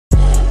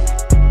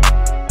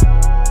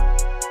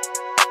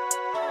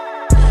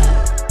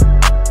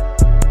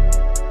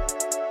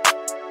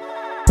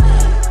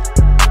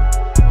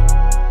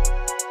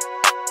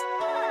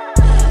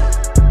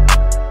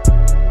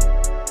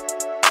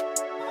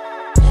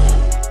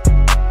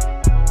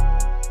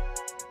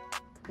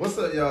What's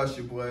up, y'all? It's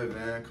your boy,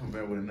 man. Come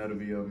back with another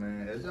video,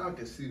 man. As y'all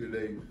can see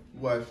today,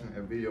 we're watching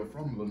a video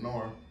from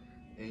Lenarr.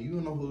 And you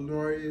don't know who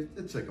Lenarr is?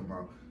 Just check him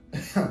out.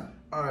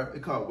 Alright,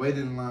 it's called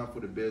Waiting in Line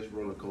for the Best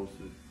Roller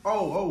Coaster.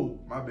 Oh,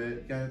 my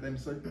bad. Got anything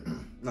to say?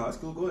 No, it's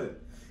cool. Go ahead.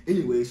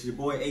 Anyway, it's your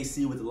boy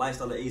AC with the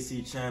Lifestyle of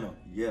AC channel.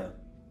 Yeah,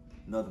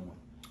 another one.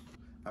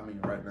 I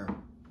mean, right now.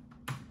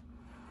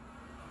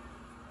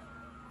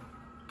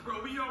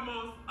 Bro, we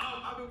almost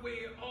up. I've been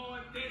waiting all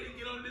day to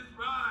get on this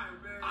ride,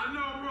 man. I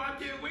know, bro. I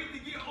can't wait to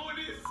get on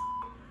this.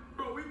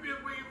 Bro, we've been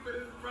waiting for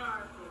this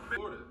ride, bro.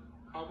 Florida,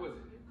 how was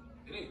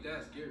it? It ain't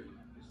that scary.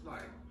 It's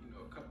like, you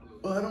know, a couple of...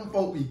 Oh, them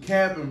folk be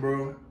capping,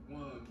 bro.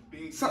 One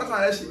big... Sometimes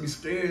that shit be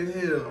scary as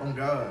hell, on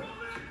God.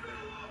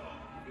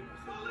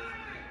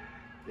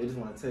 They just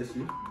want to test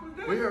you.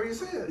 We already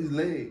said his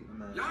leg.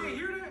 Y'all ain't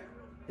hear that?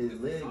 His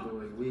leg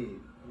or his wig.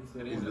 He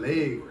said His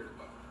leg.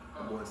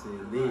 My boy said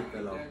his leg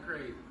fell off. That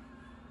crazy.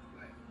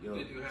 Like, Yo,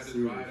 then you had this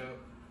serious. ride up,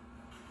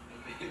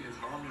 and then his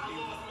arm and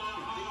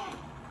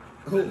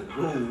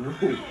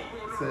Whoa.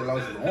 Said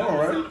lost his arm,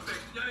 right?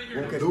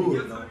 Won't catch Do me it.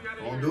 getting on.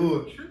 Don't do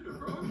it.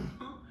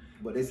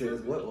 But they said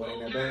it's what? Well,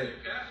 ain't that bad.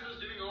 Passengers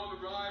getting on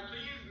the ride,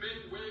 please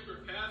make way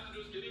for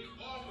passengers getting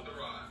off of the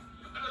ride.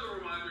 Another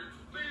reminder,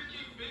 please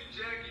keep big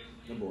jackets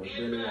The boy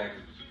and barely bags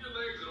walking. between your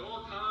legs at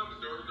all times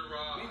during the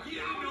ride.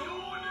 We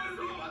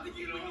about to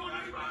get on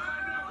this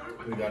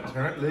ride. We got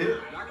turned lit.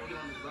 y'all can get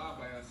on this ride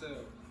by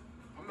yourself.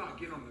 I'm not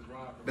getting on this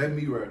ride. Bro. That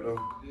me right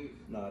though.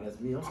 Nah, that's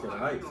me. I'm scared of not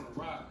heights. getting on the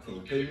ride.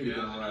 Can't pay me to get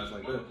on rides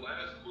like that.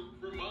 Last quick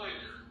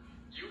reminder,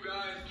 you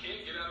guys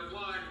can't get out of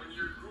line when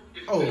your group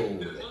is Oh, next in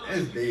line.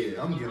 that's dead.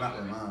 I'm getting out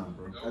the line,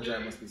 bro. That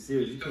job must be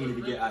serious. You can't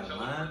even get out of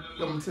line.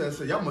 Let me tell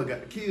you, y'all must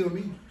got to kill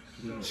me.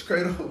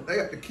 Straight up, they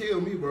got to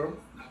kill me, bro.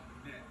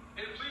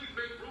 And please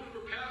make room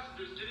for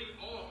passengers getting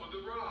off of the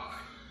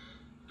ride.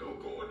 Don't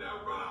go on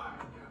that ride.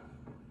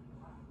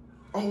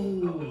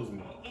 Oh,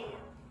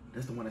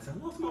 That's the one that said,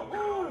 I lost my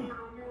arm.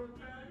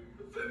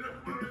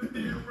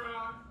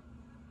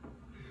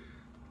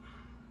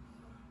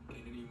 Can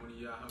any one of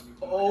y'all help me?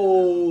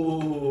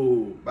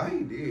 Oh. but he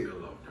did.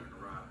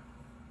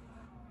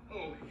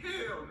 Oh,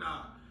 hell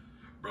nah.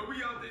 Bro, we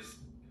out this.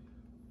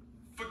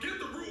 Forget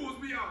the rules,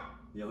 we out.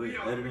 Yo, we we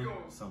out, we editing going.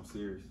 something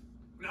serious.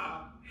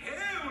 Nah,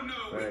 hell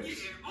no. Facts. We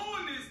getting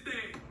on this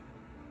thing.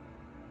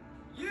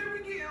 Yeah, we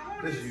getting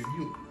on That's this.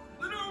 you.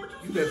 Lenarr, what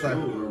You that type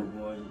of Oh, girl.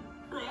 boy.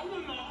 Bro, I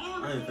want my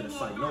arms I ain't to finna fall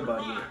fight off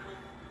nobody the yet. ride.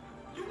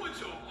 You want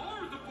your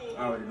arms to fall I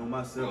already know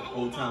myself. The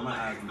whole time my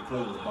eyes be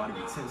closed, body be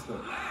tensed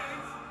up. legs.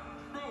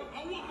 Bro, I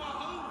want my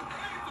whole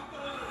legs to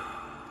fall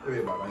off.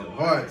 Everybody like a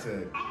heart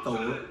attack. I'm Throw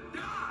trying it. to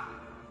die.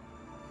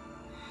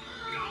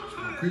 I'm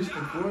trying to Increase the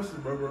die. forces,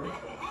 bro. Bro, I'm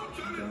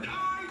trying to Okay.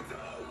 die too.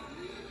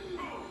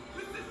 Bro,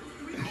 listen,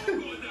 we all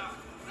going down.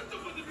 That's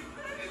about to be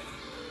crazy.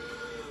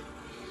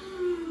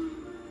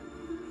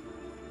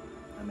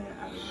 I mean,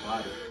 out of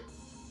body.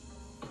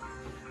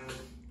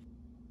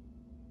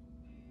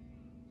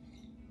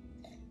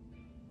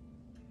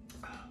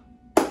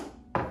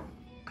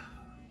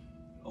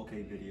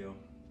 Okay, video.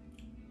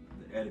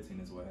 The editing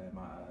is what had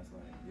my eyes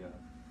like, yeah,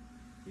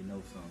 he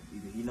knows something.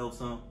 Either he knows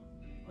something,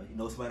 or he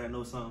knows somebody that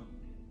knows something,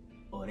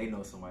 or they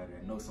know somebody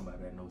that knows somebody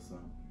that knows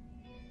something.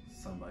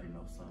 Somebody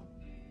knows something.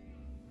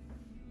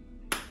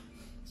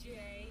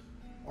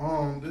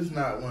 This is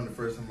not one of the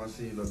first time I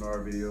seen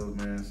Lenarr videos,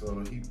 man. So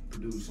he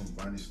produced some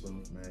funny stuff,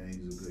 man.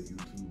 He's a good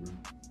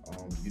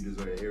YouTuber. You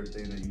deserve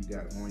everything that you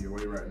got on your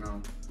way right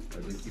now.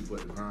 Just keep up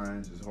the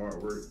grind, just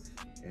hard work,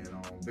 and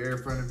very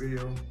funny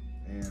video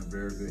and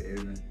very good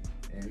editing.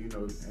 And you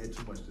know, ain't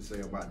too much to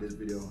say about this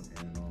video.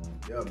 And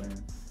yeah,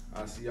 man,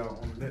 I'll see y'all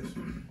on the next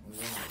one.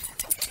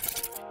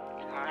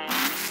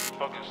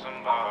 Fucking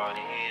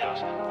somebody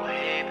else,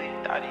 baby.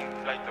 I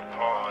didn't like the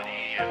party,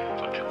 yeah.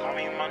 Don't you call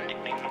me my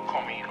nickname, don't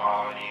call me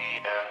Hardy,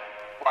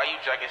 yeah. Why you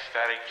jacking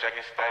static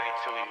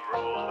till we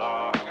roll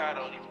off? I got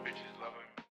all these bitches loving me.